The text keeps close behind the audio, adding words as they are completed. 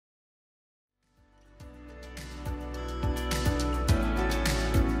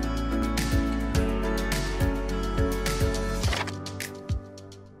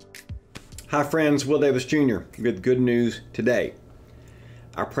Hi friends, Will Davis Jr. with good news today.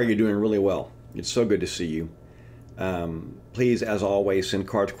 I pray you're doing really well. It's so good to see you. Please, as always, send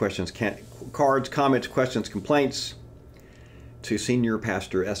cards, comments, questions, complaints to Senior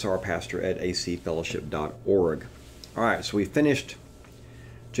Pastor, SR Pastor at acfellowship.org. All right, so we finished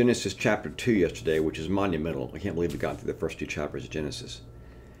Genesis chapter 2 yesterday, which is monumental. I can't believe we got through the first two chapters of Genesis.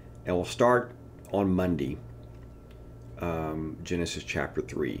 And we'll start on Monday, Genesis chapter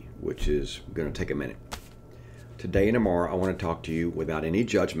 3, which is going to take a minute. Today and tomorrow, I want to talk to you without any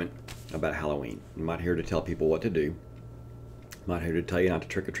judgment about Halloween. I'm not here to tell people what to do. I'm not here to tell you not to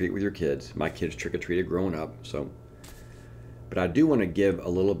trick-or-treat with your kids. My kids trick-or-treated growing up, but I do want to give a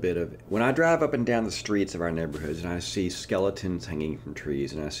little bit of... When I drive up and down the streets of our neighborhoods and I see skeletons hanging from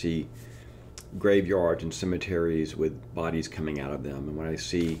trees and I see graveyards and cemeteries with bodies coming out of them, and when I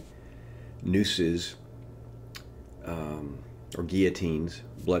see nooses or guillotines,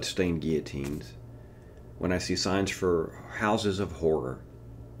 blood-stained guillotines, when I see signs for houses of horror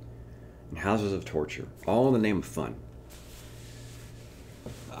and houses of torture, all in the name of fun,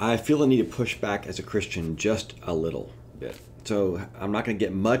 I feel the need to push back as a Christian just a little bit. So I'm not going to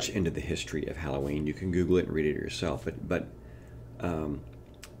get much into the history of Halloween. You can Google it and read it yourself. But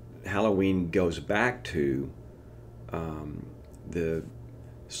Halloween goes back to the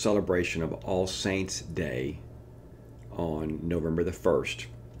celebration of All Saints' Day on November the 1st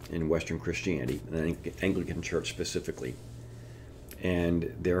in Western Christianity, and the Anglican Church specifically.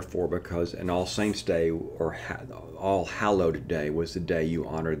 And therefore, because an All Saints' Day or All Hallowed Day was the day you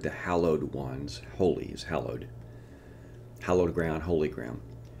honored the hallowed ones. Holy is hallowed. Hallowed ground, holy ground.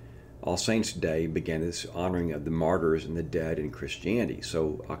 All Saints' Day began this honoring of the martyrs and the dead in Christianity.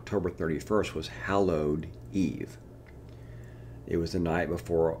 So October 31st was Hallowed Eve. It was the night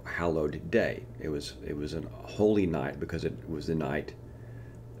before Hallowed Day. It was a holy night because it was the night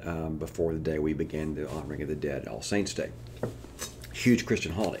before the day we began the honoring of the dead, All Saints' Day. Huge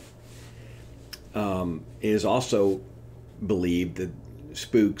Christian holiday. It is also believed that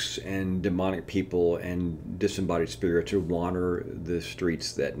spooks and demonic people and disembodied spirits would wander the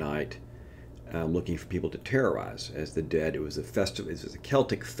streets that night looking for people to terrorize as the dead. It was a festival. It was a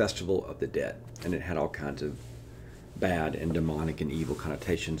Celtic festival of the dead, and it had all kinds of bad and demonic and evil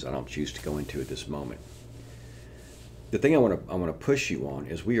connotations I don't choose to go into at this moment. The thing I want to push you on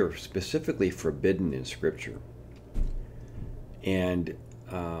is we are specifically forbidden in Scripture, and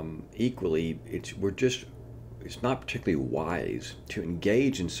equally, it's not particularly wise to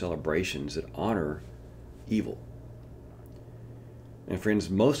engage in celebrations that honor evil. And friends,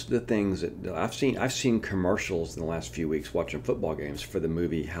 most of the things that I've seen commercials in the last few weeks watching football games for the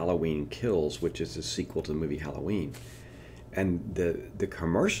movie Halloween Kills, which is the sequel to the movie Halloween. And the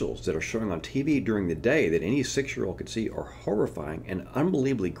commercials that are showing on TV during the day that any 6-year-old could see are horrifying and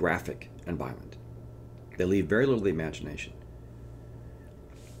unbelievably graphic and violent. They leave very little to the imagination.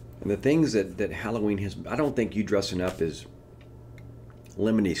 And the things that Halloween has, I don't think you dressing up as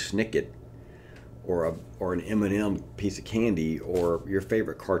Lemony Snicket or an M&M piece of candy or your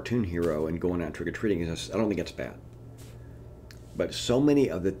favorite cartoon hero and going out trick-or-treating, I don't think it's bad. But so many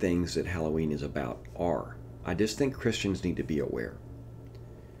of the things that Halloween is about are. I just think Christians need to be aware.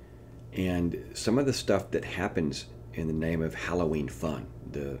 And some of the stuff that happens in the name of Halloween fun,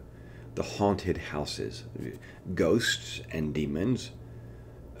 the haunted houses, ghosts and demons,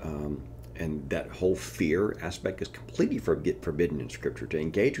 and that whole fear aspect is completely forbidden in Scripture. To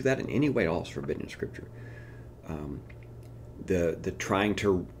engage with that in any way at all is forbidden in Scripture. The trying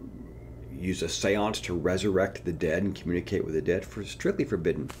to use a seance to resurrect the dead and communicate with the dead is strictly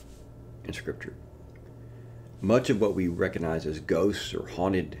forbidden in Scripture. Much of what we recognize as ghosts or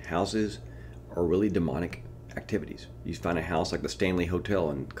haunted houses are really demonic activities. You find a house like the Stanley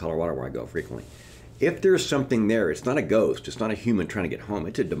Hotel in Colorado where I go frequently. If there's something there, it's not a ghost, it's not a human trying to get home,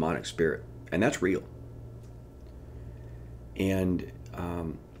 it's a demonic spirit, and that's real. And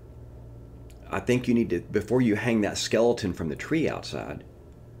I think you need to, before you hang that skeleton from the tree outside,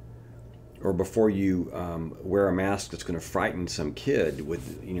 or before you wear a mask that's going to frighten some kid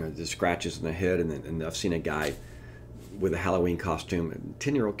with the scratches in the head, and I've seen a guy with a Halloween costume, a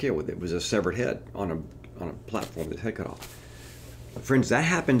 10-year-old kid with it was a severed head on a platform with his head cut off. Friends, that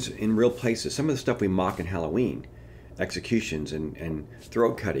happens in real places. Some of the stuff we mock in Halloween, executions and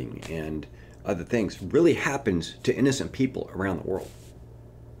throat cutting and other things, really happens to innocent people around the world.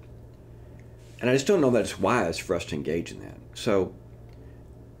 And I just don't know that it's wise for us to engage in that. So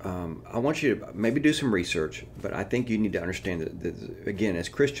I want you to maybe do some research, but I think you need to understand that again, as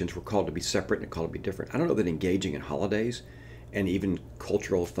Christians, we're called to be separate and called to be different. I don't know that engaging in holidays and even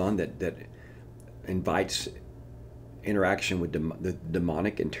cultural fun that invites interaction with the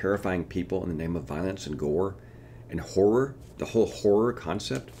demonic and terrifying people in the name of violence and gore and horror, the whole horror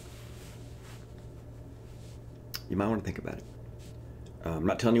concept, you might want to think about it. I'm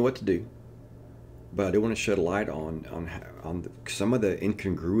not telling you what to do, but I do want to shed a light on some of the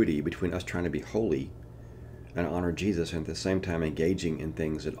incongruity between us trying to be holy and honor Jesus, and at the same time engaging in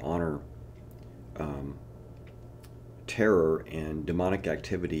things that honor terror and demonic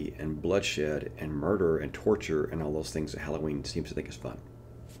activity and bloodshed and murder and torture and all those things that Halloween seems to think is fun.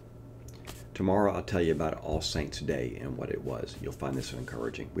 Tomorrow I'll tell you about All Saints Day and what it was. You'll find this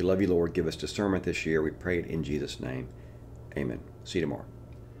encouraging. We love you, Lord. Give us discernment this year. We pray it in Jesus' name. Amen. See you tomorrow.